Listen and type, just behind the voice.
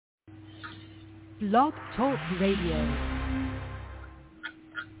Blog Talk Radio.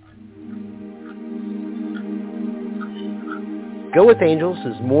 Go With Angels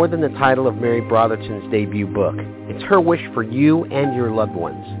is more than the title of Mary Brotherton's debut book. It's her wish for you and your loved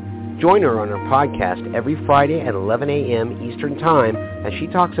ones. Join her on her podcast every Friday at 11 a.m. Eastern Time as she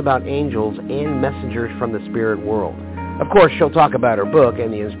talks about angels and messengers from the spirit world. Of course, she'll talk about her book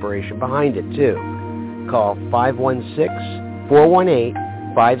and the inspiration behind it, too. Call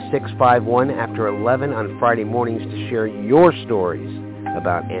 516-418-5651 after 11 on Friday mornings to share your stories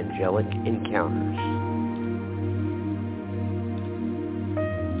about angelic encounters.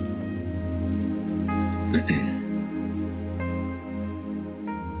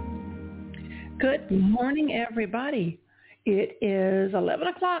 Good morning, everybody. It is 11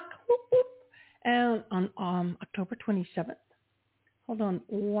 o'clock and on October 27th. Hold on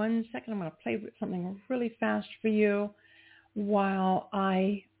 1 second. I'm going to play with something really fast for you while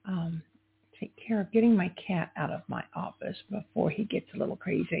I take care of getting my cat out of my office before he gets a little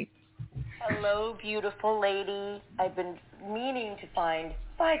crazy. Hello, beautiful lady. I've been meaning to find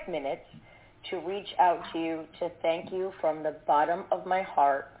 5 minutes to reach out to you to thank you from the bottom of my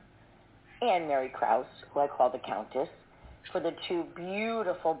heart, and Mary Krause, who I call the Countess, for the 2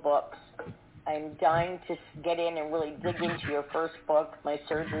 beautiful books. I'm dying to get in and really dig into your first book. My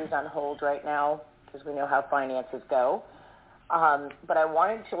surgery's on hold right now because we know how finances go. But I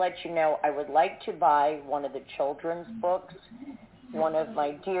wanted to let you know I would like to buy one of the children's books. One of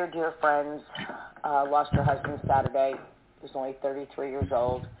my dear, dear friends lost her husband Saturday. He was only 33 years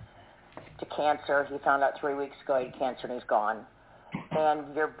old, to cancer. He found out 3 weeks ago he had cancer and he's gone.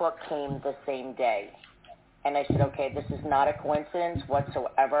 And your book came the same day. And I said, okay, this is not a coincidence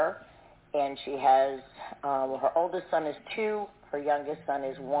whatsoever. And she has, her oldest son is 2, her youngest son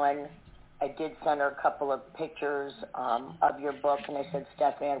is 1. I did send her a couple of pictures of your book, and I said,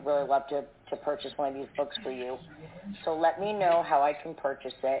 Stephanie, I'd really love to purchase one of these books for you. So let me know how I can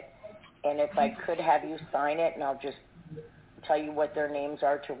purchase it. And if I could have you sign it, and I'll just tell you what their names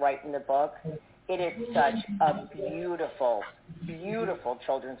are to write in the book. It is such a beautiful, beautiful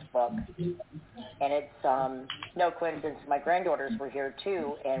children's book. And it's no coincidence. My granddaughters were here,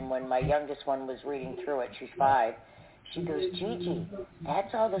 too. And when my youngest one was reading through it, she's 5, she goes, Gigi,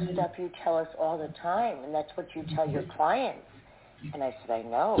 that's all the stuff you tell us all the time. And that's what you tell your clients. And I said, I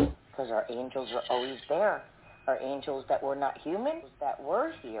know, because our angels are always there. Our angels that were not human, that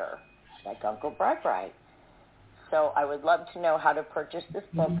were here, like Uncle Bright. So I would love to know how to purchase this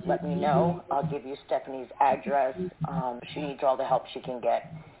book. Let me know. I'll give you Stephanie's address. She needs all the help she can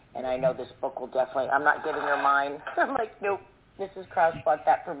get. And I know this book will definitely, I'm not giving her mine. I'm like, nope, Mrs. Krause bought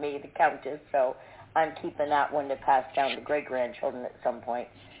that for me, the Countess. So I'm keeping that one to pass down to great-grandchildren at some point.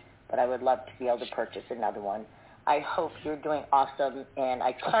 But I would love to be able to purchase another one. I hope you're doing awesome, and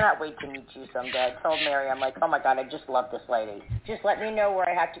I cannot wait to meet you someday. I told Mary, I'm like, oh, my God, I just love this lady. Just let me know where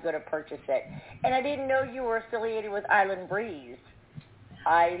I have to go to purchase it. And I didn't know you were affiliated with Island Breeze.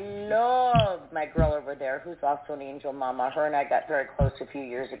 I love my girl over there, who's also an angel mama. Her and I got very close a few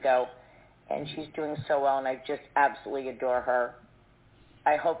years ago, and she's doing so well, and I just absolutely adore her.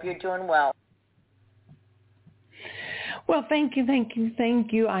 I hope you're doing well. Well, thank you.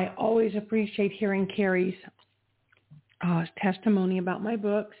 I always appreciate hearing Carrie's testimony about my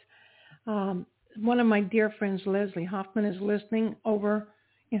books. One of my dear friends, Leslie Hoffman, is listening over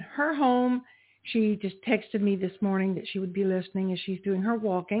in her home. She just texted me this morning that she would be listening as she's doing her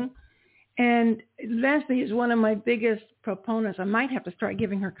walking. And Leslie is one of my biggest proponents. I might have to start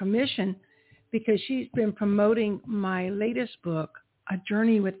giving her commission because she's been promoting my latest book, A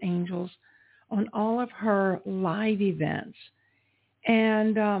Journey with Angels, on all of her live events.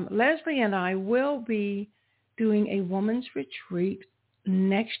 And Leslie and I will be doing a woman's retreat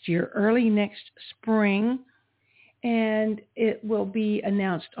next year, early next spring, and it will be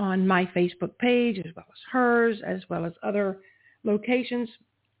announced on my Facebook page as well as hers, as well as other locations.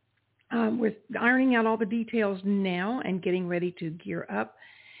 We're ironing out all the details now and getting ready to gear up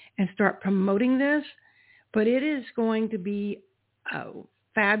and start promoting this, but it is going to be a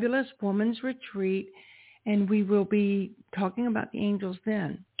fabulous woman's retreat, and we will be talking about the angels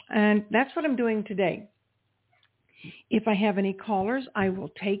then. And that's what I'm doing today. If I have any callers, I will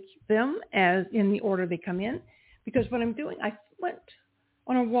take them as in the order they come in, because what I'm doing, I went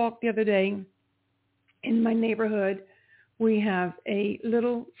on a walk the other day in my neighborhood. We have a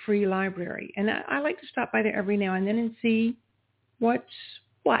little free library, and I like to stop by there every now and then and see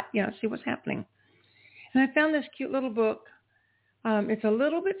see what's happening. And I found this cute little book. It's a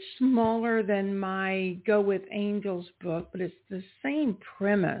little bit smaller than my Go With Angels book, but it's the same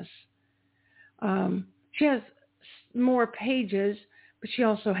premise. She has more pages, but she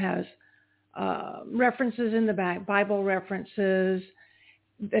also has references in the back, Bible references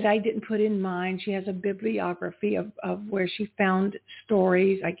that I didn't put in mine. She has a bibliography of where she found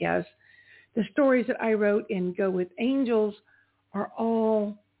stories, I guess. The stories that I wrote in Go With Angels are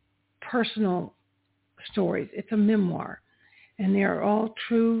all personal stories. It's a memoir. And they are all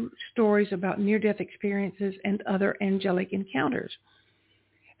true stories about near-death experiences and other angelic encounters.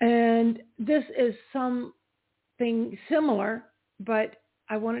 And this is something similar, but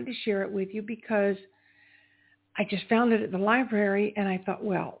I wanted to share it with you because I just found it at the library, and I thought,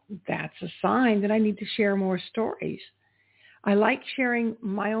 well, that's a sign that I need to share more stories. I like sharing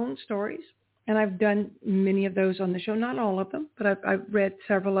my own stories, and I've done many of those on the show, not all of them, but I've read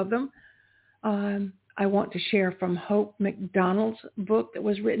several of them. I want to share from Hope McDonald's book that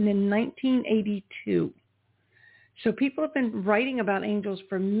was written in 1982. So people have been writing about angels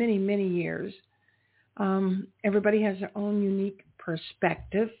for many, many years. Everybody has their own unique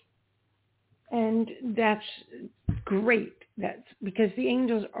perspective. And that's great. That's because the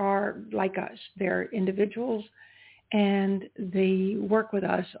angels are like us. They're individuals, and they work with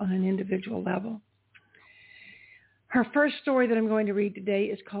us on an individual level. Her first story that I'm going to read today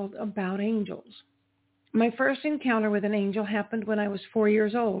is called About Angels. My first encounter with an angel happened when I was 4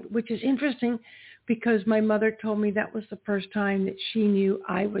 years old, which is interesting because my mother told me that was the first time that she knew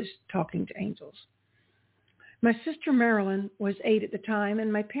I was talking to angels. My sister Marilyn was 8 at the time,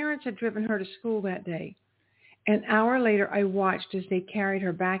 and my parents had driven her to school that day. An hour later, I watched as they carried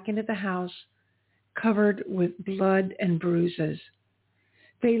her back into the house, covered with blood and bruises.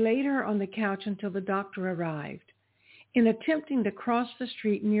 They laid her on the couch until the doctor arrived. In attempting to cross the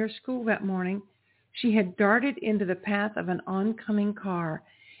street near school that morning, she had darted into the path of an oncoming car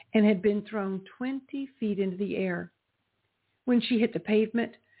and had been thrown 20 feet into the air. When she hit the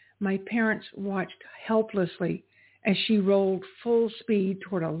pavement, my parents watched helplessly as she rolled full speed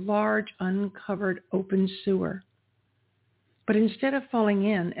toward a large, uncovered, open sewer. But instead of falling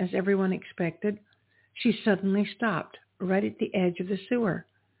in, as everyone expected, she suddenly stopped right at the edge of the sewer.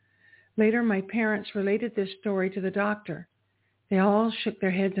 Later, my parents related this story to the doctor. They all shook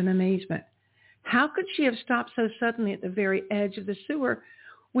their heads in amazement. How could she have stopped so suddenly at the very edge of the sewer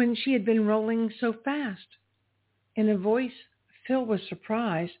when she had been rolling so fast? In a voice filled with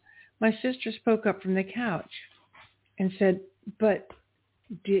surprise, my sister spoke up from the couch and said, "But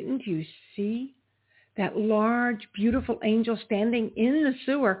didn't you see that large, beautiful angel standing in the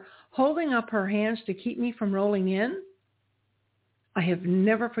sewer, holding up her hands to keep me from rolling in?" I have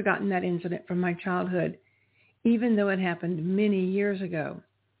never forgotten that incident from my childhood, even though it happened many years ago.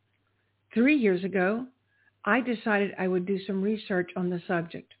 3 years ago, I decided I would do some research on the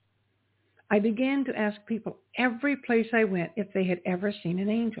subject. I began to ask people every place I went if they had ever seen an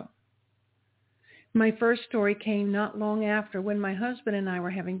angel. My first story came not long after when my husband and I were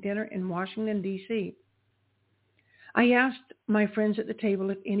having dinner in Washington, D.C. I asked my friends at the table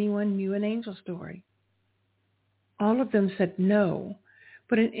if anyone knew an angel story. All of them said no,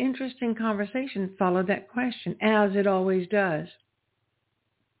 but an interesting conversation followed that question, as it always does.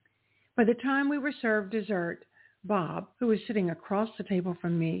 By the time we were served dessert, Bob, who was sitting across the table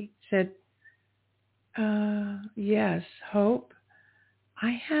from me, said, "Yes, Hope,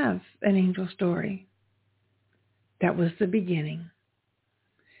 I have an angel story." That was the beginning.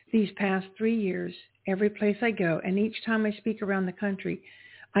 These past 3 years, every place I go, and each time I speak around the country,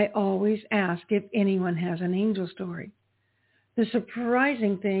 I always ask if anyone has an angel story. The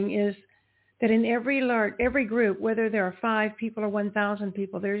surprising thing is that in every group, whether there are 5 people or 1,000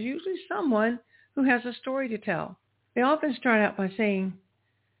 people, there's usually someone who has a story to tell. They often start out by saying,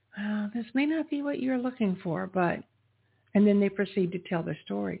 "This may not be what you're looking for, but," and then they proceed to tell their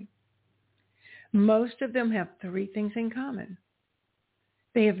story. Most of them have 3 things in common.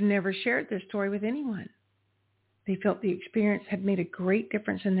 They have never shared their story with anyone. They felt the experience had made a great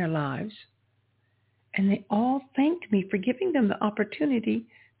difference in their lives, and they all thanked me for giving them the opportunity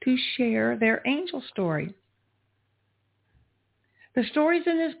to share their angel story. The stories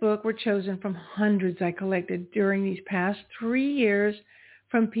in this book were chosen from hundreds I collected during these past 3 years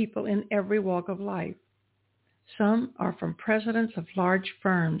from people in every walk of life. Some are from presidents of large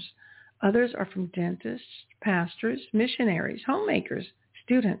firms. Others are from dentists, pastors, missionaries, homemakers,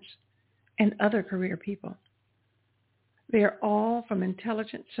 students, and other career people. They are all from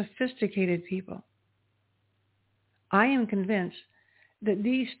intelligent, sophisticated people. I am convinced that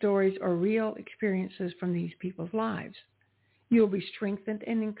these stories are real experiences from these people's lives. You'll be strengthened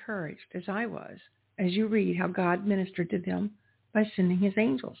and encouraged, as I was, as you read how God ministered to them by sending his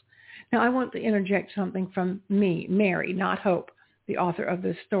angels. Now, I want to interject something from me, Mary, not Hope, the author of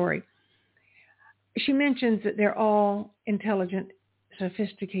this story. She mentions that they're all intelligent,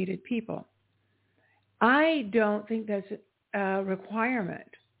 sophisticated people. I don't think that's a requirement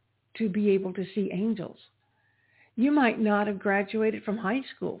to be able to see angels. You might not have graduated from high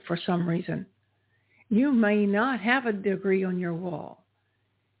school for some reason. You may not have a degree on your wall.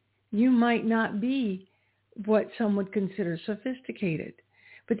 You might not be what some would consider sophisticated.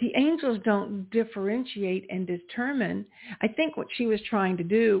 But the angels don't differentiate and determine. I think what she was trying to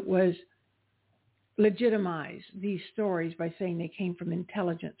do was legitimize these stories by saying they came from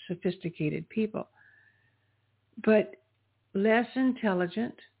intelligent, sophisticated people. But less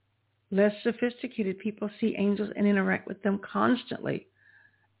intelligent, less sophisticated people see angels and interact with them constantly.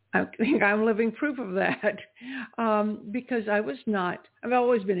 I think I'm living proof of that because I've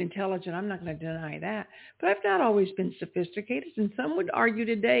always been intelligent. I'm not going to deny that. But I've not always been sophisticated. And some would argue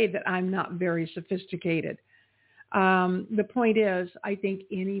today that I'm not very sophisticated. The point is, I think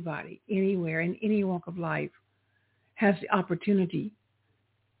anybody, anywhere, in any walk of life has the opportunity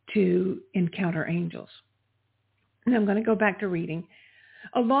to encounter angels. And I'm going to go back to reading.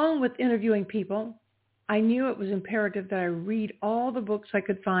 Along with interviewing people, I knew it was imperative that I read all the books I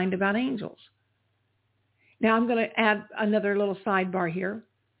could find about angels. Now I'm going to add another little sidebar here.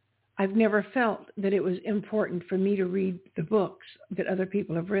 I've never felt that it was important for me to read the books that other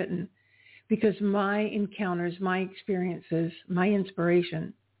people have written because my encounters, my experiences, my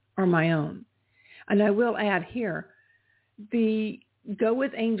inspiration are my own. And I will add here, the Go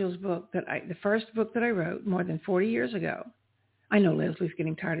With Angels book, the first book that I wrote more than 40 years ago. I know Leslie's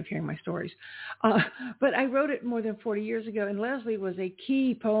getting tired of hearing my stories. But I wrote it more than 40 years ago, and Leslie was a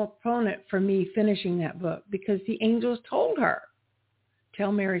key proponent for me finishing that book because the angels told her,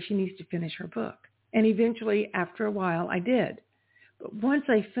 tell Mary she needs to finish her book. And eventually, after a while, I did. But once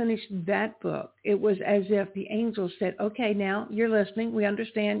I finished that book, it was as if the angels said, okay, now you're listening. We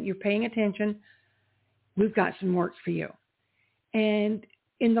understand. You're paying attention. We've got some work for you. And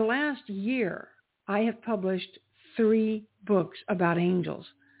in the last year, I have published 3 books about angels.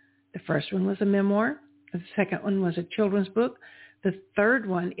 The first one was a memoir. The second one was a children's book. The third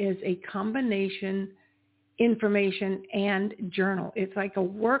one is a combination information and journal. It's like a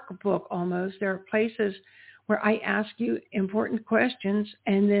workbook almost. There are places where I ask you important questions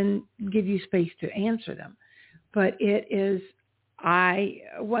and then give you space to answer them. But it is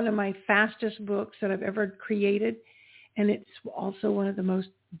one of my fastest books that I've ever created, and it's also one of the most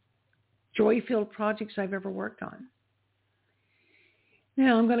joy-filled projects I've ever worked on.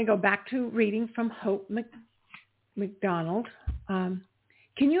 Now I'm going to go back to reading from Hope McDonald.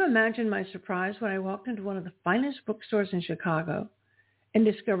 Can you imagine my surprise when I walked into one of the finest bookstores in Chicago and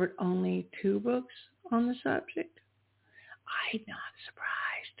discovered only 2 books on the subject? I'm not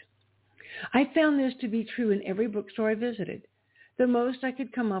surprised. I found this to be true in every bookstore I visited. The most I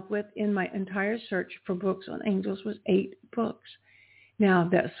could come up with in my entire search for books on angels was 8 books. Now,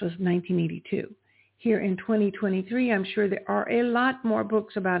 this was 1982. Here in 2023, I'm sure there are a lot more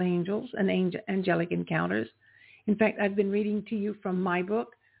books about angels and angelic encounters. In fact, I've been reading to you from my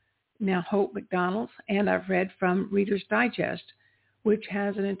book, now Hope McDonald's, and I've read from Reader's Digest, which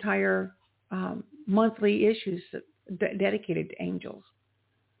has an entire monthly issues dedicated to angels.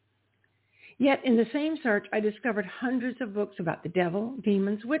 Yet in the same search, I discovered hundreds of books about the devil,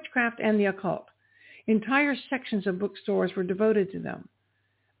 demons, witchcraft, and the occult. Entire sections of bookstores were devoted to them.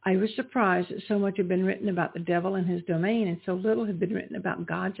 I was surprised that so much had been written about the devil and his domain and so little had been written about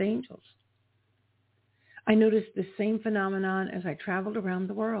God's angels. I noticed the same phenomenon as I traveled around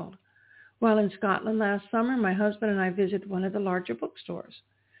the world. While in Scotland last summer, my husband and I visited one of the larger bookstores.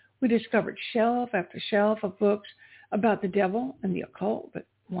 We discovered shelf after shelf of books about the devil and the occult, but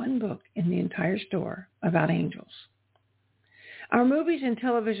one book in the entire store about angels. Our movies and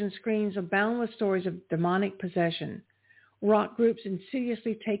television screens abound with stories of demonic possession. Rock groups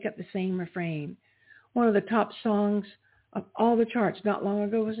insidiously take up the same refrain. One of the top songs of all the charts not long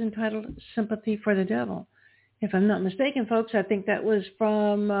ago was entitled Sympathy for the Devil. If I'm not mistaken, folks, I think that was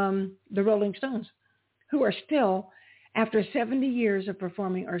from the Rolling Stones, who are still, after 70 years of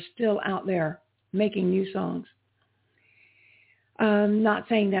performing, are still out there making new songs. Not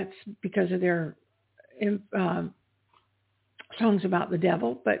saying that's because of their songs about the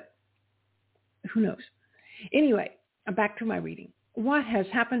devil, but who knows. Anyway, back to my reading. What has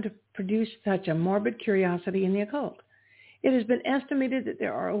happened to produce such a morbid curiosity in the occult? It has been estimated that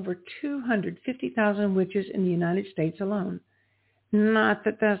there are over 250,000 witches in the United States alone. Not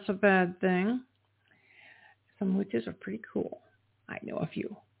that that's a bad thing. Some witches are pretty cool. I know a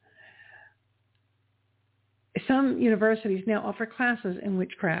few. Some universities now offer classes in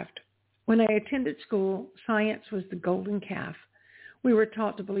witchcraft. When I attended school, science was the golden calf. We were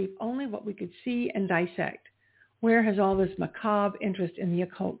taught to believe only what we could see and dissect. Where has all this macabre interest in the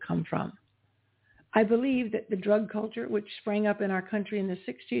occult come from? I believe that the drug culture, which sprang up in our country in the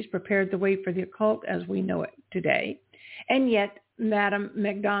 60s, prepared the way for the occult as we know it today. And yet, Madam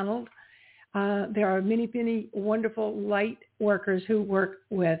McDonald, there are many, many wonderful light workers who work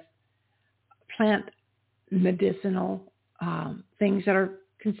with plant medicinal things that are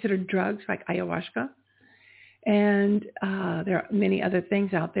considered drugs, like ayahuasca. And there are many other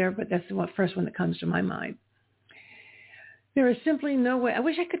things out there, but that's the first one that comes to my mind. There is simply no way. I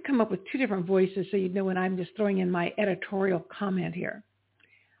wish I could come up with two different voices so you'd know when I'm just throwing in my editorial comment here.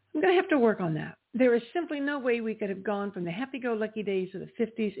 I'm going to have to work on that. There is simply no way we could have gone from the happy-go-lucky days of the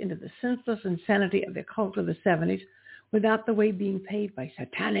 50s into the senseless insanity of the cult of the 70s without the way being paid by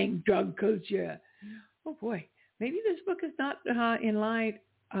satanic drug culture. Oh, boy. Maybe this book is not in light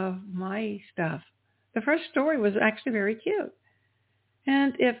of my stuff. The first story was actually very cute.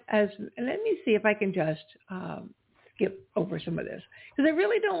 And let me see if I can just skip over some of this. Because I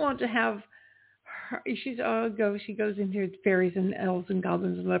really don't want to have her, she goes into fairies and elves and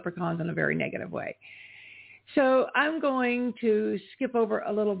goblins and leprechauns in a very negative way. So I'm going to skip over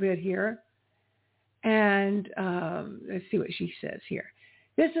a little bit here. And let's see what she says here.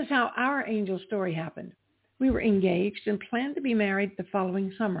 This is how our angel story happened. We were engaged and planned to be married the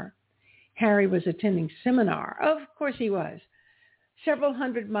following summer. Harry was attending seminar. Of course he was. Several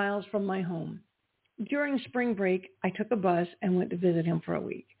hundred miles from my home. During spring break, I took a bus and went to visit him for a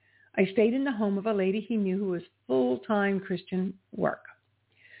week. I stayed in the home of a lady he knew who was full-time Christian work.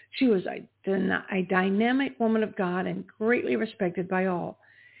 She was a dynamic woman of God and greatly respected by all.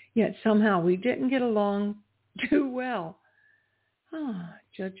 Yet somehow we didn't get along too well.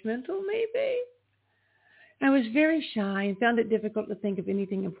 Judgmental maybe? I was very shy and found it difficult to think of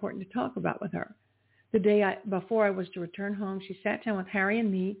anything important to talk about with her. The day before I was to return home, she sat down with Harry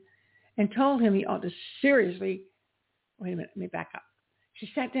and me and told him he ought to seriously, wait a minute, let me back up. She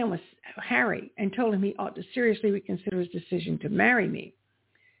sat down with Harry and told him he ought to seriously reconsider his decision to marry me.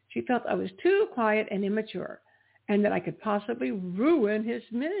 She felt I was too quiet and immature and that I could possibly ruin his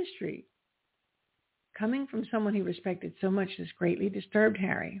ministry. Coming from someone he respected so much, this greatly disturbed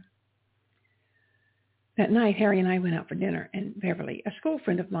Harry. That night, Harry and I went out for dinner, and Beverly, a school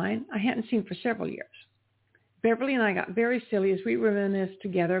friend of mine I hadn't seen for several years. Beverly and I got very silly as we reminisced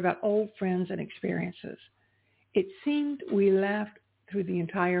together about old friends and experiences. It seemed we laughed through the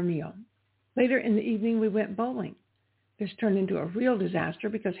entire meal. Later in the evening, we went bowling. This turned into a real disaster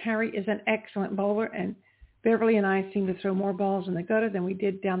because Harry is an excellent bowler, and Beverly and I seemed to throw more balls in the gutter than we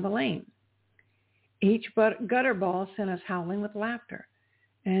did down the lane. Each gutter ball sent us howling with laughter.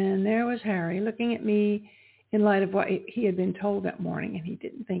 And there was Harry looking at me in light of what he had been told that morning, and he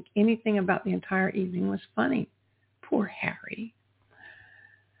didn't think anything about the entire evening was funny. Poor Harry.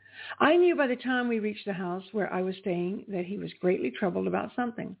 I knew by the time we reached the house where I was staying that he was greatly troubled about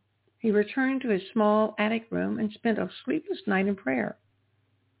something. He returned to his small attic room and spent a sleepless night in prayer.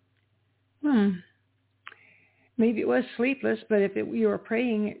 Maybe it was sleepless, but if you were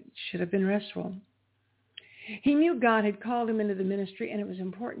praying, it should have been restful. He knew God had called him into the ministry, and it was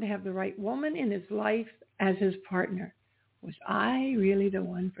important to have the right woman in his life as his partner. Was I really the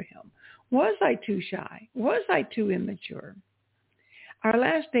one for him? Was I too shy? Was I too immature? Our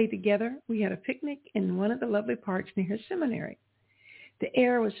last day together, we had a picnic in one of the lovely parks near his seminary. The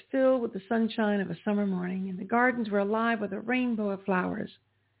air was filled with the sunshine of a summer morning, and the gardens were alive with a rainbow of flowers.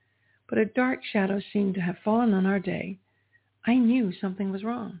 But a dark shadow seemed to have fallen on our day. I knew something was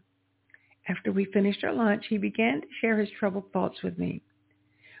wrong. After we finished our lunch, he began to share his troubled thoughts with me.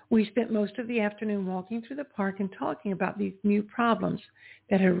 We spent most of the afternoon walking through the park and talking about these new problems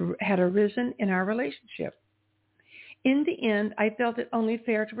that had arisen in our relationship. In the end, I felt it only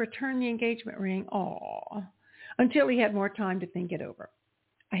fair to return the engagement ring, until he had more time to think it over.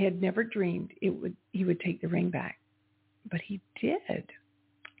 I had never dreamed he would take the ring back, but he did.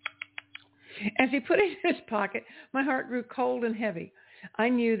 As he put it in his pocket, my heart grew cold and heavy. I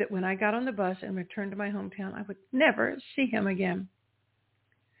knew that when I got on the bus and returned to my hometown, I would never see him again.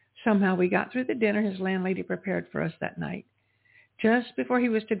 Somehow we got through the dinner his landlady prepared for us that night. Just before he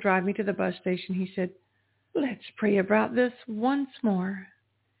was to drive me to the bus station, he said, "Let's pray about this once more."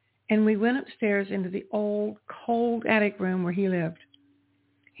 And we went upstairs into the old, cold attic room where he lived.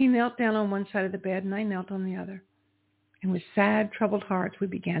 He knelt down on one side of the bed, and I knelt on the other. And with sad, troubled hearts, we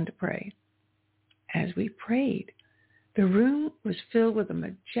began to pray. As we prayed, the room was filled with a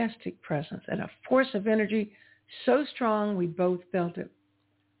majestic presence and a force of energy so strong we both felt it.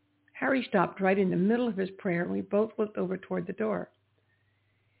 Harry stopped right in the middle of his prayer, and we both looked over toward the door.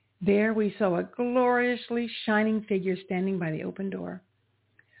 There we saw a gloriously shining figure standing by the open door.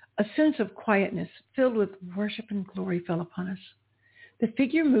 A sense of quietness filled with worship and glory fell upon us. The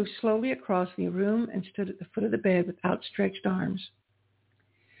figure moved slowly across the room and stood at the foot of the bed with outstretched arms.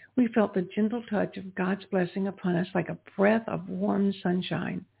 We felt the gentle touch of God's blessing upon us like a breath of warm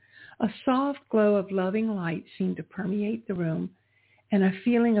sunshine. A soft glow of loving light seemed to permeate the room, and a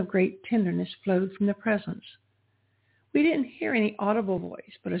feeling of great tenderness flowed from the presence. We didn't hear any audible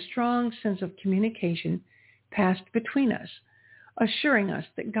voice, but a strong sense of communication passed between us, assuring us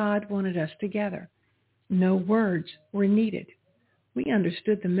that God wanted us together. No words were needed. We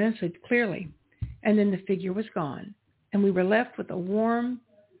understood the message clearly, and then the figure was gone, and we were left with a warm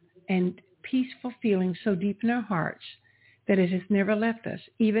and peaceful feeling so deep in our hearts that it has never left us,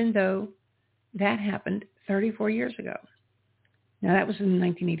 even though that happened 34 years ago. Now, that was in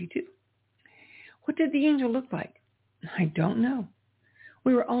 1982. What did the angel look like? I don't know.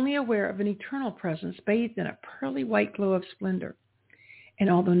 We were only aware of an eternal presence bathed in a pearly white glow of splendor. And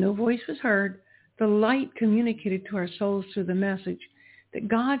although no voice was heard, the light communicated to our souls through the message that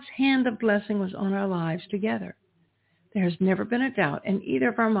God's hand of blessing was on our lives together. There has never been a doubt in either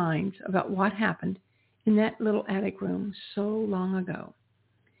of our minds about what happened in that little attic room so long ago.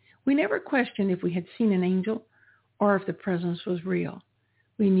 We never questioned if we had seen an angel or if the presence was real.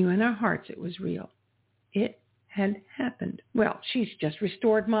 We knew in our hearts it was real. It had happened. Well, she's just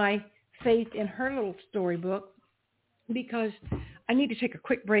restored my faith in her little storybook because I need to take a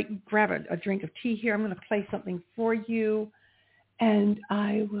quick break, grab a drink of tea here. I'm going to play something for you, and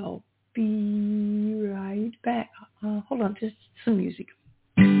I will be right back. Hold on, just some music.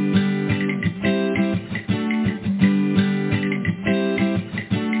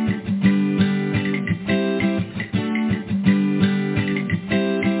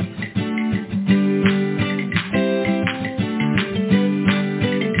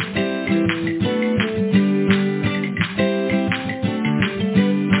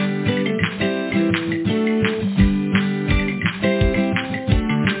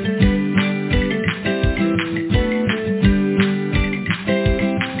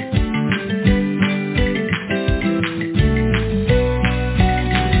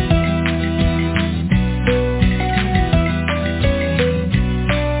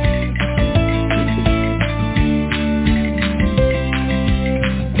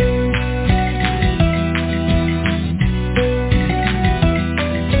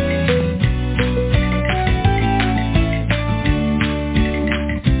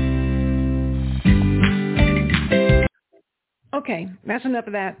 Okay, that's enough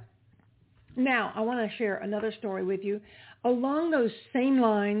of that. Now, I want to share another story with you. Along those same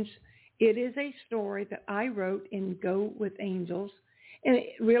lines, it is a story that I wrote in Go with Angels. And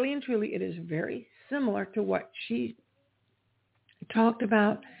really and truly, it is very similar to what she talked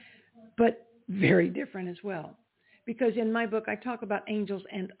about, but very different as well. Because in my book, I talk about angels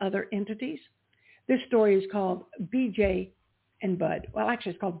and other entities. This story is called BJ and Bud. Well,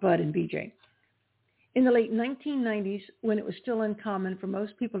 actually, it's called Bud and BJ. In the late 1990s, when it was still uncommon for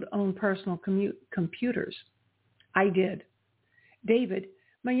most people to own personal computers, I did. David,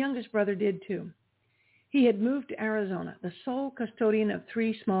 my youngest brother, did too. He had moved to Arizona, the sole custodian of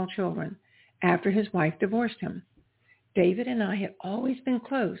 3 small children, after his wife divorced him. David and I had always been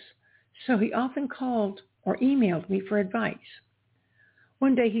close, so he often called or emailed me for advice.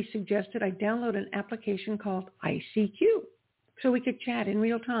 One day he suggested I download an application called ICQ so we could chat in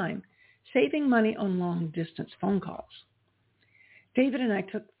real time, saving money on long-distance phone calls. David and I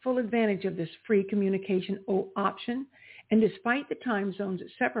took full advantage of this free communication option, and despite the time zones that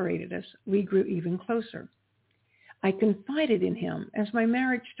separated us, we grew even closer. I confided in him as my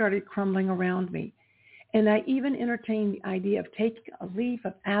marriage started crumbling around me, and I even entertained the idea of taking a leave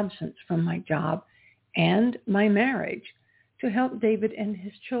of absence from my job and my marriage to help David and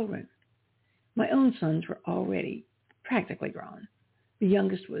his children. My own sons were already practically grown. The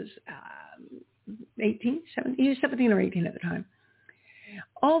youngest was 17 or 18 at the time.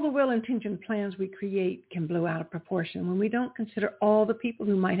 All the well-intentioned plans we create can blow out of proportion when we don't consider all the people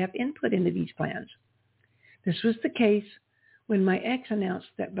who might have input into these plans. This was the case when my ex announced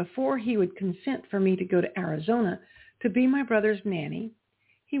that before he would consent for me to go to Arizona to be my brother's nanny,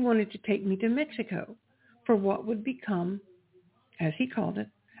 he wanted to take me to Mexico for what would become, as he called it,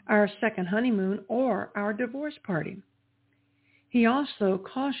 our second honeymoon or our divorce party. He also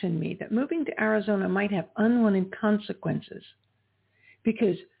cautioned me that moving to Arizona might have unwanted consequences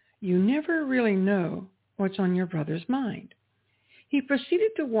because you never really know what's on your brother's mind. He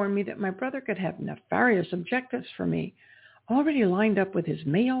proceeded to warn me that my brother could have nefarious objectives for me already lined up with his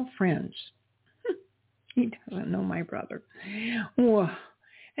male friends. He doesn't know my brother. Well,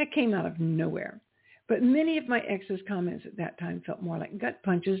 that came out of nowhere. But many of my ex's comments at that time felt more like gut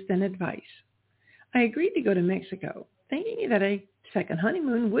punches than advice. I agreed to go to Mexico, thinking that a second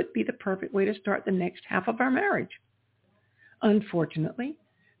honeymoon would be the perfect way to start the next half of our marriage. Unfortunately,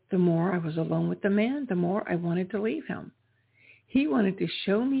 the more I was alone with the man, the more I wanted to leave him. He wanted to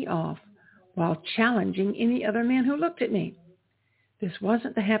show me off while challenging any other man who looked at me. This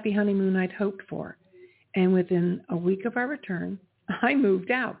wasn't the happy honeymoon I'd hoped for, and within a week of our return, I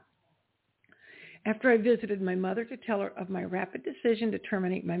moved out. After I visited my mother to tell her of my rapid decision to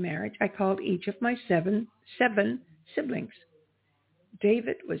terminate my marriage, I called each of my seven siblings.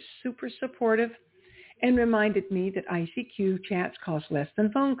 David was super supportive and reminded me that ICQ chats cost less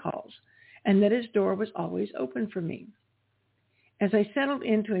than phone calls and that his door was always open for me. As I settled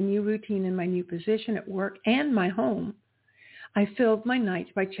into a new routine in my new position at work and my home, I filled my nights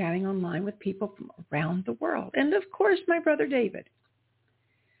by chatting online with people from around the world, and of course my brother David.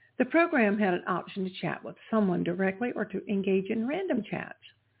 The program had an option to chat with someone directly or to engage in random chats,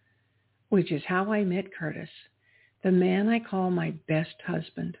 which is how I met Curtis, the man I call my best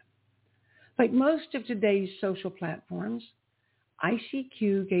husband. Like most of today's social platforms,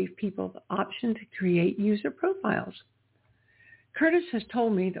 ICQ gave people the option to create user profiles. Curtis has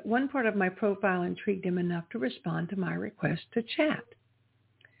told me that one part of my profile intrigued him enough to respond to my request to chat.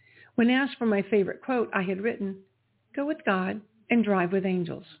 When asked for my favorite quote, I had written, "Go with God and drive with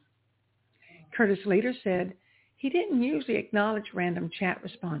angels." Curtis later said he didn't usually acknowledge random chat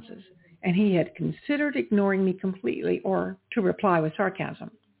responses, and he had considered ignoring me completely or to reply with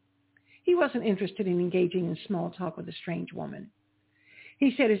sarcasm. He wasn't interested in engaging in small talk with a strange woman.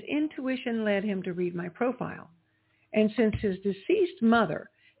 He said his intuition led him to read my profile, and since his deceased mother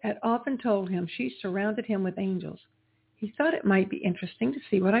had often told him she surrounded him with angels, he thought it might be interesting to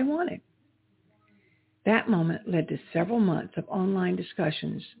see what I wanted. That moment led to several months of online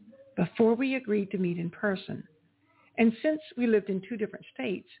discussions before we agreed to meet in person. And since we lived in two different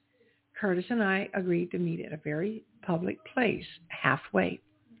states, Curtis and I agreed to meet at a very public place, halfway.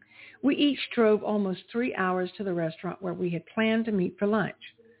 We each drove almost 3 hours to the restaurant where we had planned to meet for lunch.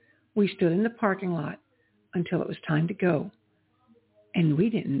 We stood in the parking lot until it was time to go, and we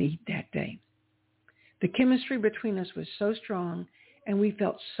didn't eat that day. The chemistry between us was so strong, and we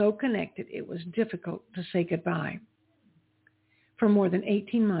felt so connected it was difficult to say goodbye. For more than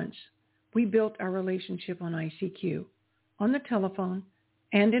 18 months, we built our relationship on ICQ, on the telephone,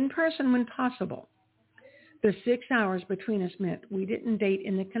 and in person when possible. The 6 hours between us meant we didn't date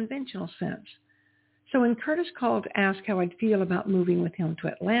in the conventional sense. So when Curtis called to ask how I'd feel about moving with him to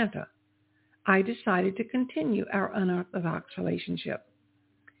Atlanta, I decided to continue our unorthodox relationship.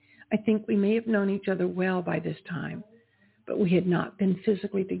 I think we may have known each other well by this time, but we had not been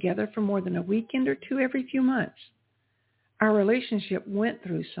physically together for more than a weekend or two every few months. Our relationship went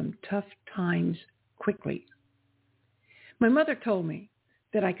through some tough times quickly. My mother told me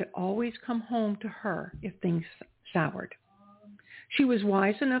that I could always come home to her if things soured. She was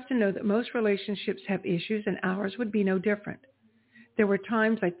wise enough to know that most relationships have issues and ours would be no different. There were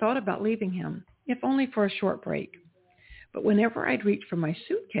times I thought about leaving him, if only for a short break. But whenever I'd reach for my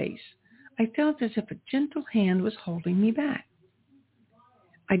suitcase, I felt as if a gentle hand was holding me back.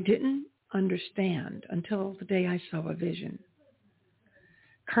 I didn't understand until the day I saw a vision.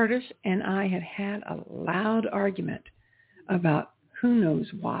 Curtis and I had had a loud argument about who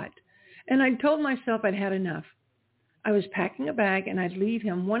knows what, and I'd told myself I'd had enough. I was packing a bag and I'd leave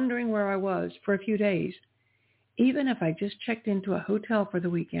him wondering where I was for a few days. Even if I just checked into a hotel for the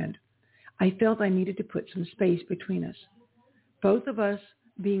weekend, I felt I needed to put some space between us. Both of us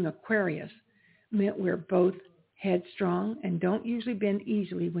being Aquarius meant we're both headstrong and don't usually bend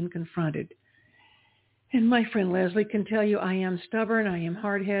easily when confronted. And my friend Leslie can tell you I am stubborn, I am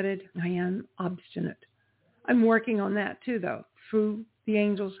hard-headed, I am obstinate. I'm working on that too, though, through the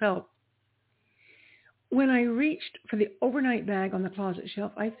angels' help. When I reached for the overnight bag on the closet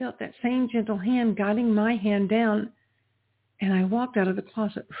shelf, I felt that same gentle hand guiding my hand down, and I walked out of the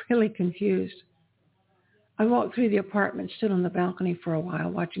closet really confused. I walked through the apartment, stood on the balcony for a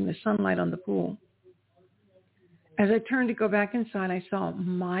while, watching the sunlight on the pool. As I turned to go back inside, I saw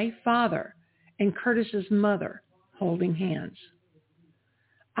my father and Curtis's mother holding hands.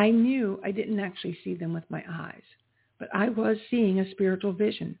 I knew I didn't actually see them with my eyes, but I was seeing a spiritual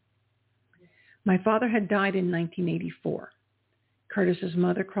vision. My father had died in 1984. Curtis's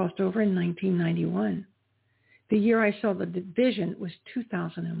mother crossed over in 1991. The year I saw the vision was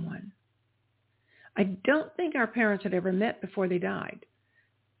 2001. I don't think our parents had ever met before they died,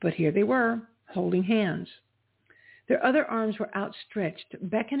 but here they were, holding hands. Their other arms were outstretched,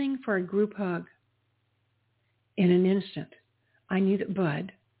 beckoning for a group hug. In an instant, I knew that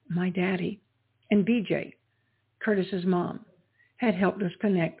Bud, my daddy, and BJ, Curtis's mom, had helped us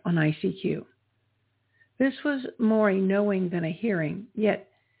connect on ICQ. This was more a knowing than a hearing, yet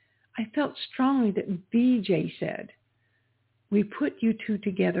I felt strongly that BJ said, "We put you two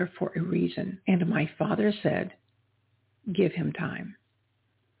together for a reason," and my father said, "Give him time."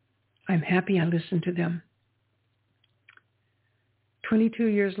 I'm happy I listened to them. 22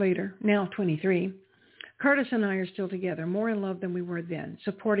 years later, now 23, Curtis and I are still together, more in love than we were then,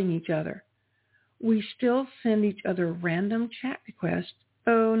 supporting each other. We still send each other random chat requests.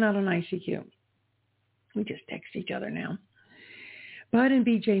 Oh, not on ICQ. We just text each other now. Bud and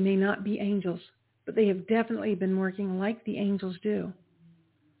BJ may not be angels, but they have definitely been working like the angels do.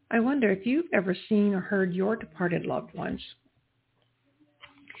 I wonder if you've ever seen or heard your departed loved ones.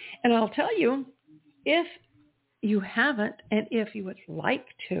 And I'll tell you, if you haven't, and if you would like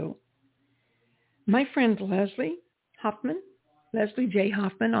to, my friend Leslie Hoffman, Leslie J.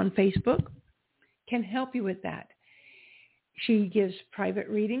 Hoffman on Facebook, can help you with that. She gives private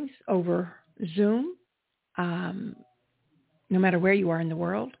readings over Zoom, no matter where you are in the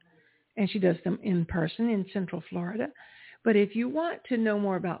world, and she does them in person in Central Florida. But if you want to know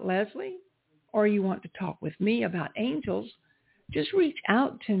more about Leslie, or you want to talk with me about angels, just reach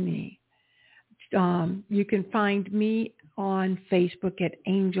out to me. You can find me on Facebook at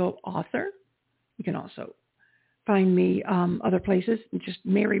Angel Author. You can also find me other places, just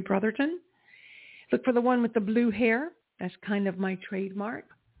Mary Brotherton. Look for the one with the blue hair. That's kind of my trademark.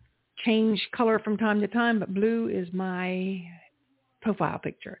 Change color from time to time, but blue is my profile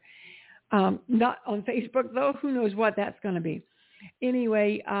picture. Not on Facebook, though. Who knows what that's going to be.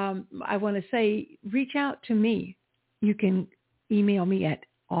 Anyway, I want to say, reach out to me. You can email me at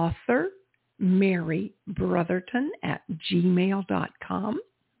authormarybrotherton@gmail.com.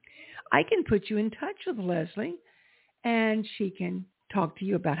 I can put you in touch with Leslie, and she can talk to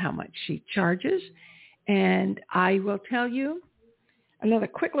you about how much she charges. And I will tell you another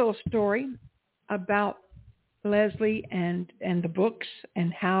quick little story about Leslie and the books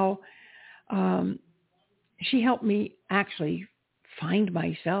and how she helped me actually find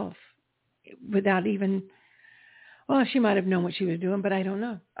myself without even, well, she might have known what she was doing, but I don't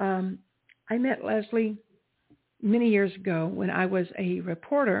know. I met Leslie many years ago when I was a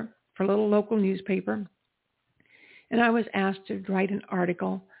reporter for a little local newspaper, and I was asked to write an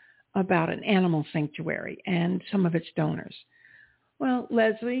article about an animal sanctuary and some of its donors. Well,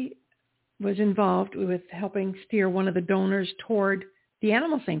 Leslie was involved with helping steer one of the donors toward the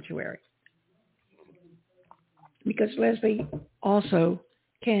animal sanctuary, because Leslie also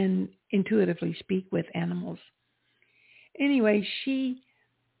can intuitively speak with animals. Anyway, she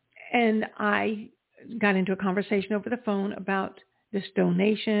and I got into a conversation over the phone about this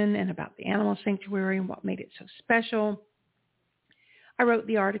donation and about the animal sanctuary and what made it so special. I wrote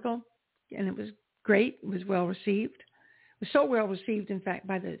the article, and it was great. It was well received. It was so well received, in fact,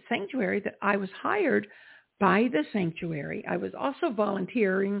 by the sanctuary that I was hired by the sanctuary. I was also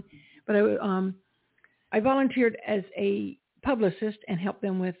volunteering, but I volunteered as a publicist and helped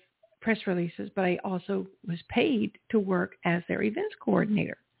them with press releases, but I also was paid to work as their events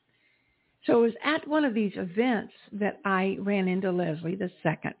coordinator. So it was at one of these events that I ran into Leslie the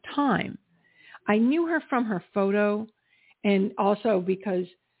second time. I knew her from her photo, and also because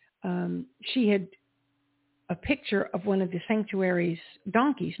she had a picture of one of the sanctuary's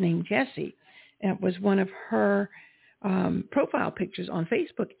donkeys named Jessie. And it was one of her profile pictures on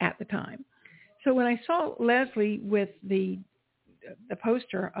Facebook at the time. So when I saw Leslie with the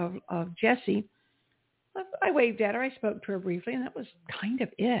poster of Jessie, I waved at her. I spoke to her briefly, and that was kind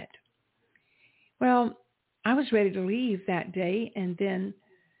of it. Well, I was ready to leave that day, and then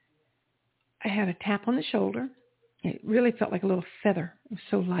I had a tap on the shoulder. It really felt like a little feather. It was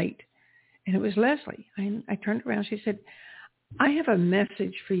so light. And it was Leslie. And I turned around. She said, "I have a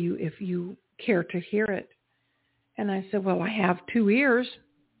message for you if you care to hear it." And I said, "Well, I have 2 ears."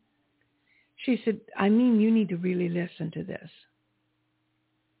 She said, "I mean, you need to really listen to this."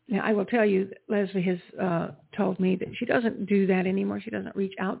 Now, I will tell you that Leslie has told me that she doesn't do that anymore. She doesn't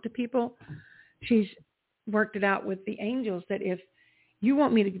reach out to people. She's worked it out with the angels that if you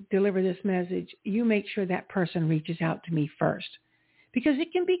want me to deliver this message, you make sure that person reaches out to me first. Because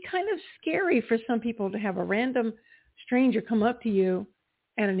it can be kind of scary for some people to have a random stranger come up to you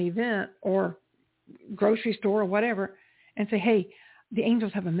at an event or grocery store or whatever and say, "Hey, the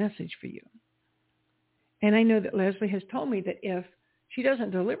angels have a message for you." And I know that Leslie has told me that if she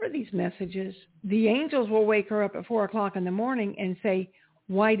doesn't deliver these messages, the angels will wake her up at 4 o'clock in the morning and say,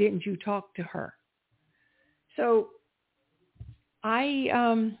 "Why didn't you talk to her?" So I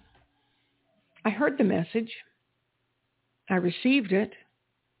heard the message. I received it,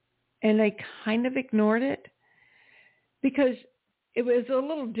 and I kind of ignored it because it was a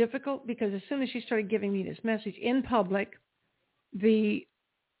little difficult because as soon as she started giving me this message in public, the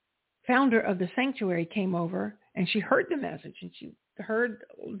founder of the sanctuary came over and she heard the message and she heard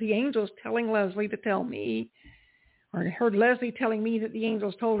the angels telling Leslie to tell me, or heard Leslie telling me that the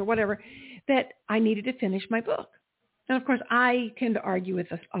angels told her, whatever, that I needed to finish my book. And of course, I tend to argue with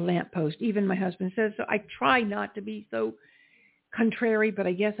a lamppost. Even my husband says so. I try not to be so contrary, but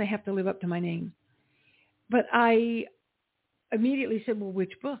I guess I have to live up to my name. But I immediately said, well,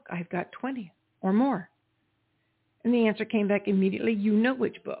 which book? I've got 20 or more. And the answer came back immediately, you know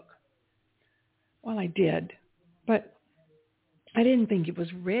which book. Well, I did, but I didn't think it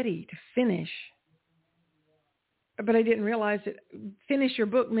was ready to finish. But I didn't realize that finish your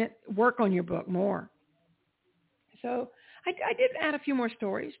book meant work on your book more. So I did add a few more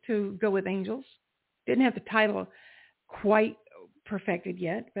stories to go with angels. Didn't have the title quite perfected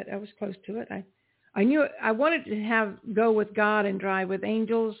yet, but I was close to it. I knew I wanted to go with God and drive with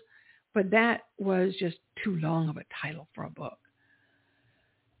angels, but that was just too long of a title for a book.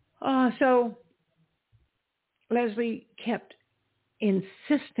 So Leslie kept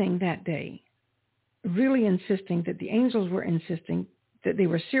insisting that day, really insisting that the angels were insisting that they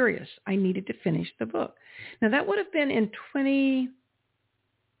were serious. I needed to finish the book. Now, that would have been in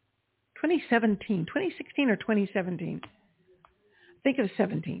 2016 or 2017. I think it was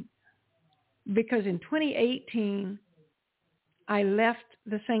 17. Because in 2018, I left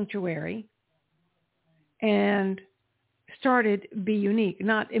the sanctuary and started Be Unique.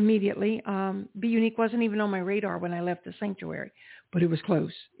 Not immediately. Be Unique wasn't even on my radar when I left the sanctuary, but it was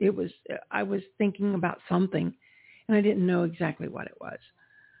close. I was thinking about something, and I didn't know exactly what it was.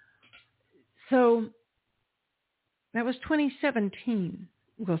 So that was 2017,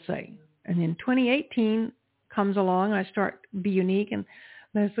 we'll say. And then 2018 comes along, I start Be Unique, and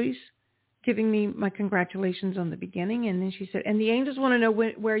Leslie's giving me my congratulations on the beginning. And then she said, and the angels want to know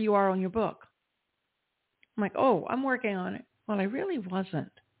where you are on your book. I'm like, oh, I'm working on it. Well, I really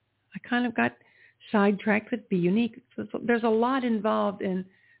wasn't. I kind of got sidetracked with Be Unique. So there's a lot involved in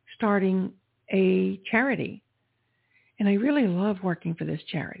starting a charity. And I really love working for this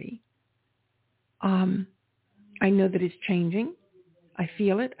charity. I know that it's changing. I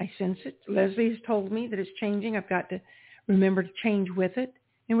feel it. I sense it. Leslie has told me that it's changing. I've got to remember to change with it.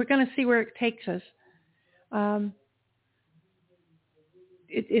 And we're going to see where it takes us.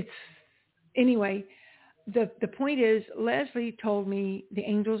 Anyway, the point is, Leslie told me the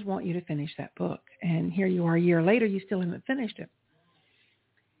angels want you to finish that book. And here you are a year later, you still haven't finished it.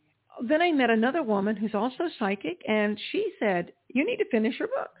 Then I met another woman who's also psychic, and she said, you need to finish your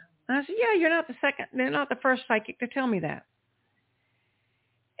book. And I said, yeah, you're not the first psychic to tell me that.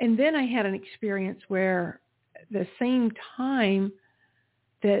 And then I had an experience where at the same time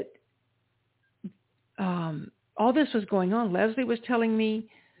that all this was going on, Leslie was telling me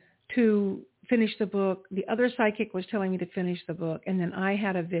to finish the book. The other psychic was telling me to finish the book. And then I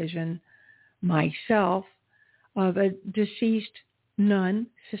had a vision myself of a deceased nun,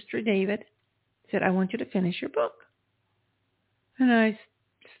 Sister David, said, I want you to finish your book. And I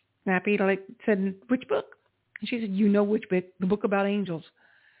snappy said, which book? And she said, you know which book, the book about angels.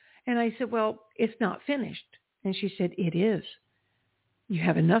 And I said, well, it's not finished. And she said, it is. You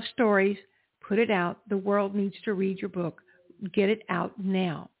have enough stories. Put it out. The world needs to read your book. Get it out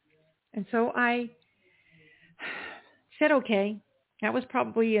now. And so I said, okay. That was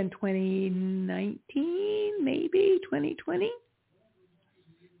probably in 2019, maybe 2020.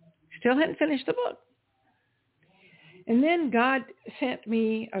 Still hadn't finished the book. And then God sent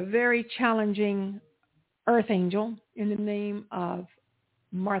me a very challenging earth angel in the name of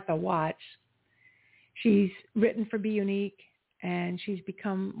Martha Watts. She's written for Be Unique, and she's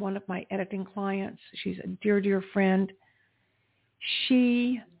become one of my editing clients. She's a dear, dear friend.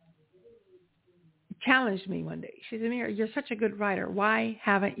 She challenged me one day. She said, Mary, you're such a good writer. Why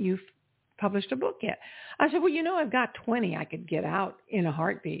haven't you published a book yet? I said, well, I've got 20 I could get out in a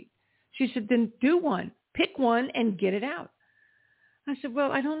heartbeat. She said, then do one. Pick one and get it out. I said,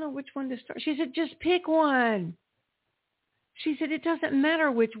 well, I don't know which one to start. She said, just pick one. She said, it doesn't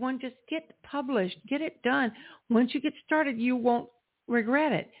matter which one. Just get published. Get it done. Once you get started, you won't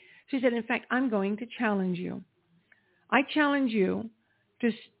regret it. She said, in fact, I'm going to challenge you. I challenge you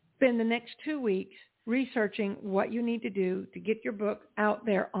to spend the next 2 weeks researching what you need to do to get your book out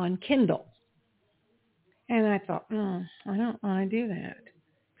there on Kindle. And I thought, I don't want to do that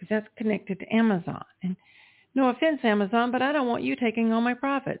because that's connected to Amazon. And no offense, Amazon, but I don't want you taking all my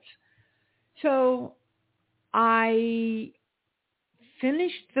profits. So I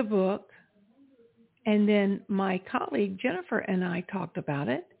finished the book, and then my colleague Jennifer and I talked about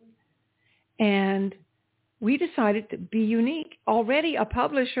it, and we decided to be unique. Already a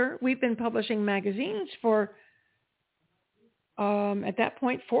publisher. We've been publishing magazines for, at that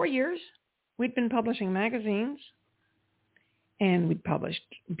point, 4 years. We'd been publishing magazines, and we'd published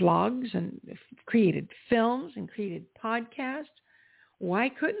blogs and created films and created podcasts. Why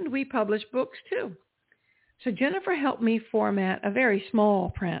couldn't we publish books too? So Jennifer helped me format a very small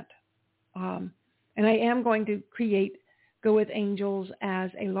print. And I am going to create Go With Angels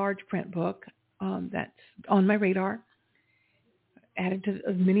as a large print book. That's on my radar, added to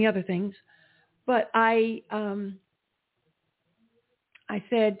many other things. But I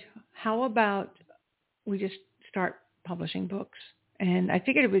said, how about we just start publishing books? And I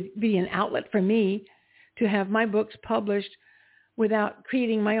figured it would be an outlet for me to have my books published without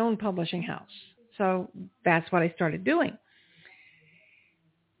creating my own publishing house. So that's what I started doing.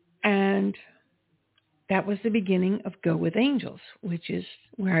 And that was the beginning of Go With Angels, which is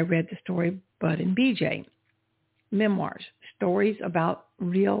where I read the story Bud and BJ, memoirs, stories about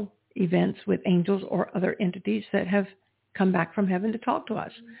real events with angels or other entities that have come back from heaven to talk to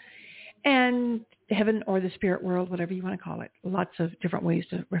us. And heaven or the spirit world, whatever you want to call it. Lots of different ways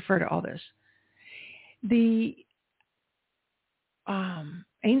to refer to all this. The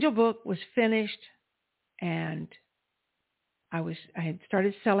angel book was finished, and I had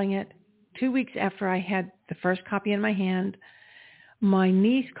started selling it. 2 weeks after I had the first copy in my hand, my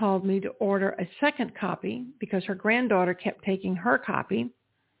niece called me to order a second copy because her granddaughter kept taking her copy.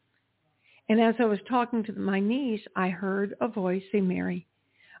 And as I was talking to my niece, I heard a voice say, Mary,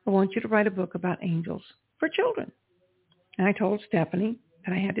 I want you to write a book about angels for children. And I told Stephanie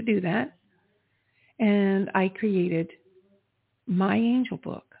that I had to do that. And I created my angel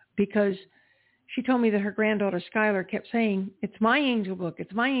book because she told me that her granddaughter Skylar kept saying, it's my angel book,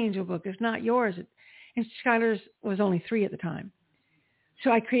 it's my angel book, it's not yours. And Skylar's was only 3 at the time.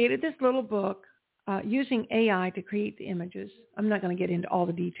 So I created this little book using AI to create the images. I'm not going to get into all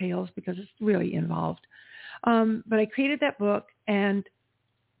the details because it's really involved. But I created that book, and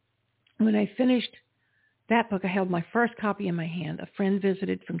when I finished that book, I held my first copy in my hand. A friend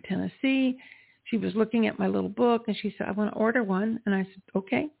visited from Tennessee. She was looking at my little book, and she said, I want to order one. And I said,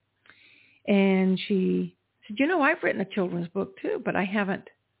 okay. And she said, I've written a children's book too, but I haven't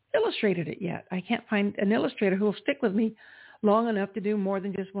illustrated it yet. I can't find an illustrator who will stick with me long enough to do more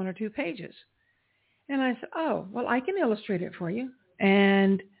than just 1 or 2 pages. And I said, oh, well, I can illustrate it for you.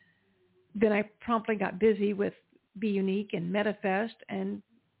 And then I promptly got busy with Be Unique and Metafest, and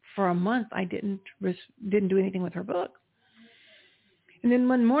for a month I didn't do anything with her book. And then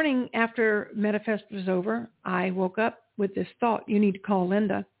one morning after Metafest was over, I woke up with this thought, you need to call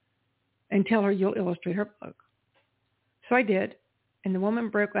Linda and tell her you'll illustrate her book. So I did, and the woman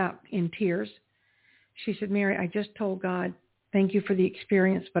broke out in tears. She said, Mary, I just told God, thank you for the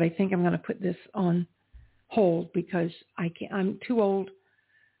experience, but I think I'm going to put this on hold because I'm too old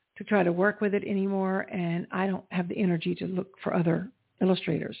to try to work with it anymore, and I don't have the energy to look for other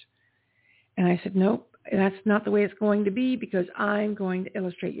illustrators. And I said, nope, that's not the way it's going to be because I'm going to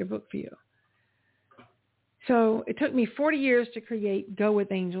illustrate your book for you. So it took me 40 years to create Go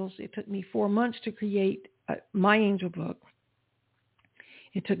With Angels. It took me 4 months to create my angel book.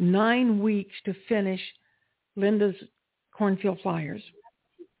 It took 9 weeks to finish Linda's Cornfield Flyers.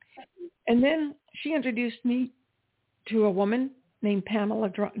 And then she introduced me to a woman named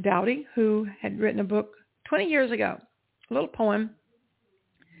Pamela Dowdy, who had written a book 20 years ago, a little poem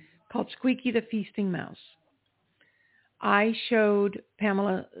called Squeaky the Feasting Mouse. I showed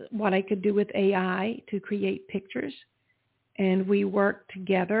Pamela what I could do with AI to create pictures, and we worked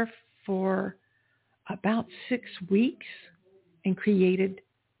together for about 6 weeks and created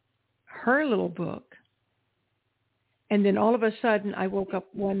her little book. And then all of a sudden, I woke up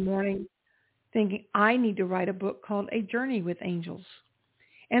one morning thinking, I need to write a book called A Journey with Angels.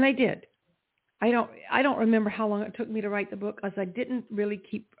 And I did. I don't remember how long it took me to write the book, as I didn't really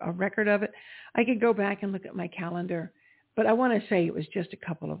keep a record of it. I could go back and look at my calendar, but I want to say it was just a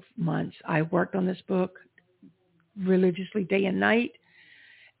couple of months. I worked on this book religiously day and night.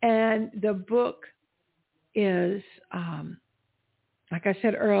 And the book is, like I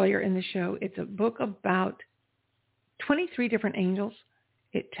said earlier in the show, it's a book about 23 different angels.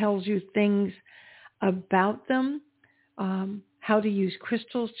 It tells you things about them, how to use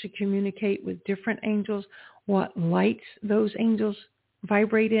crystals to communicate with different angels, what lights those angels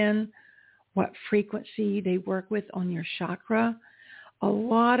vibrate in, what frequency they work with on your chakra, a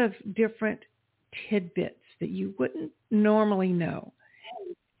lot of different tidbits that you wouldn't normally know.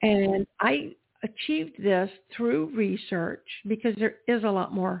 And I achieved this through research because there is a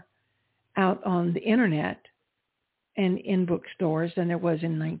lot more out on the internet and in bookstores than there was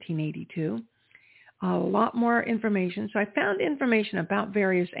in 1982. a lot more information. So I found information about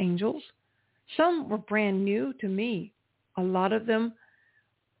various angels. Some were brand new to me. A lot of them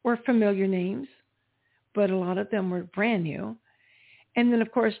were familiar names, but a lot of them were brand new. And then,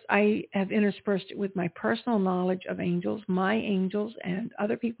 of course, I have interspersed it with my personal knowledge of angels, my angels, and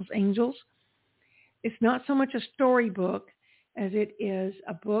other people's angels. It's not so much a storybook as it is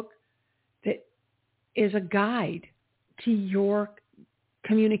a book that is a guide to your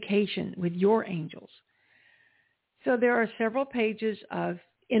communication with your angels. So there are several pages of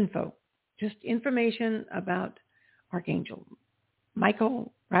info, just information about Archangel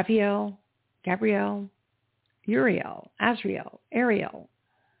Michael, Raphael, Gabriel, Uriel, Azrael, Ariel,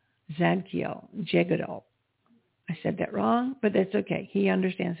 Zadkiel, Jegiel. I said that wrong, but that's okay. He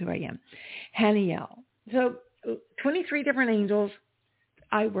understands who I am. Haniel. So 23 different angels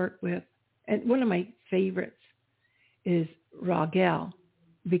I work with. And one of my favorites is Raguel,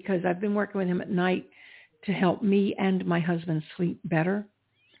 because I've been working with him at night to help me and my husband sleep better.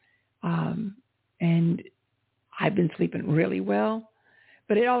 And I've been sleeping really well.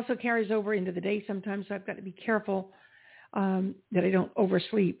 But it also carries over into the day sometimes, so I've got to be careful that I don't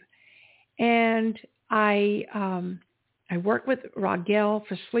oversleep. And I work with Raguel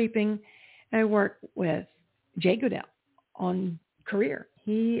for sleeping, and I work with Jegiel on career.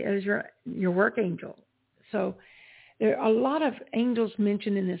 He is your work angel. So there are a lot of angels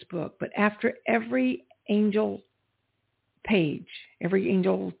mentioned in this book, but after every angel page, every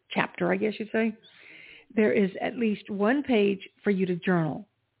angel chapter, I guess you'd say, there is at least one page for you to journal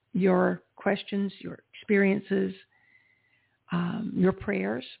your questions, your experiences, your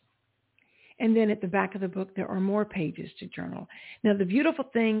prayers. And then at the back of the book, there are more pages to journal. Now, the beautiful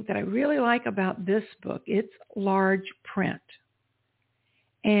thing that I really like about this book, it's large print.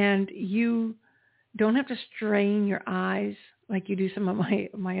 And you don't have to strain your eyes like you do some of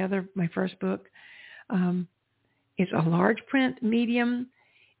my first book. It's a large print medium.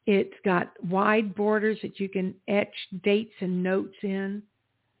 It's got wide borders that you can etch dates and notes in.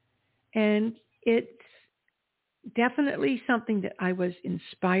 And it's definitely something that I was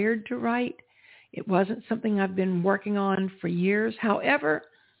inspired to write. It wasn't something I've been working on for years. However,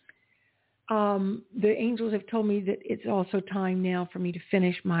 the angels have told me that it's also time now for me to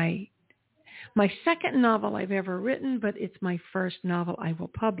finish my second novel I've ever written, but it's my first novel I will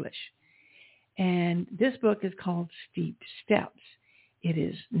publish. And this book is called Steep Steps. It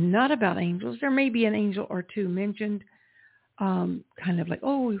is not about angels. There may be an angel or two mentioned, kind of like,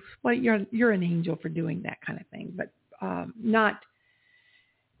 oh, well, you're an angel for doing that kind of thing, but not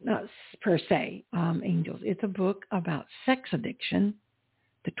per se angels. It's a book about sex addiction,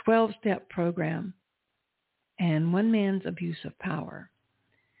 the 12-step program, and one man's abuse of power.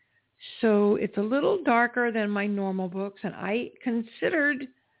 So it's a little darker than my normal books, and I considered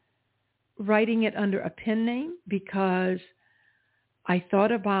writing it under a pen name because I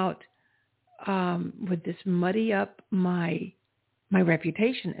thought about would this muddy up my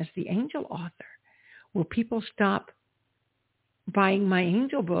reputation as the angel author? Will people stop buying my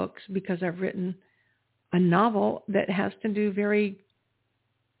angel books because I've written a novel that has to do very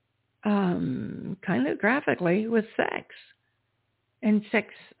kind of graphically with sex and sex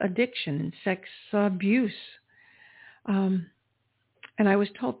addiction and sex abuse? And I was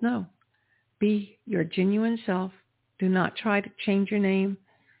told, no, be your genuine self. Do not try to change your name.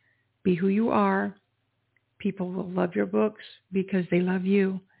 Be who you are. People will love your books because they love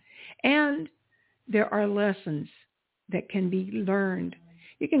you. And there are lessons that can be learned.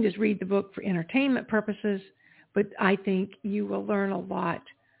 You can just read the book for entertainment purposes, but I think you will learn a lot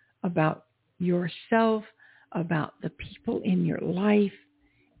about yourself, about the people in your life.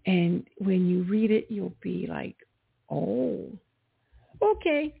 And when you read it, you'll be like, oh,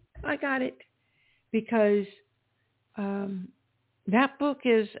 okay, I got it. Because that book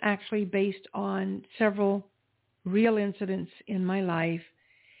is actually based on several real incidents in my life.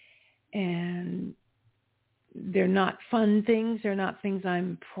 And they're not fun things. They're not things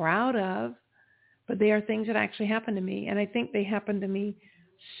I'm proud of, but they are things that actually happened to me. And I think they happened to me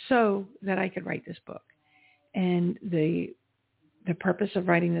so that I could write this book. And the purpose of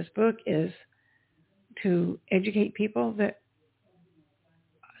writing this book is to educate people that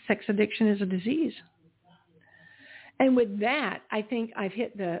sex addiction is a disease. And with that, I think I've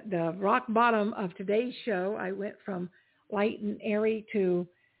hit the rock bottom of today's show. I went from light and airy to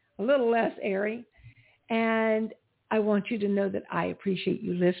a little less airy. And I want you to know that I appreciate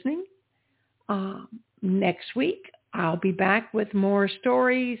you listening. Next week, I'll be back with more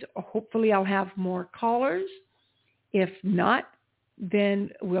stories. Hopefully, I'll have more callers. If not, then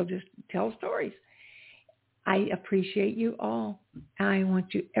we'll just tell stories. I appreciate you all. I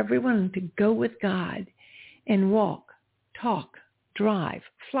want everyone to go with God and walk, talk, drive,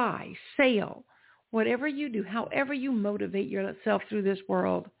 fly, sail, whatever you do, however you motivate yourself through this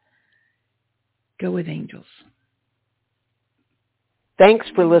world, go with angels. Thanks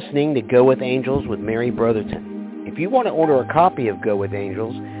for listening to Go with Angels with Mary Brotherton. If you want to order a copy of Go with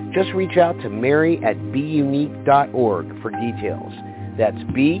Angels, just reach out to Mary at beunique.org for details. That's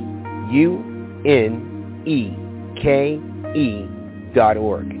BUNEKE.org.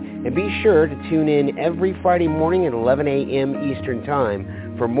 And be sure to tune in every Friday morning at 11 a.m. Eastern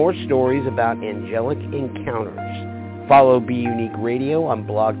Time for more stories about angelic encounters. Follow Be Unique Radio on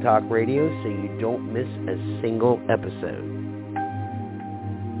Blog Talk Radio so you don't miss a single episode.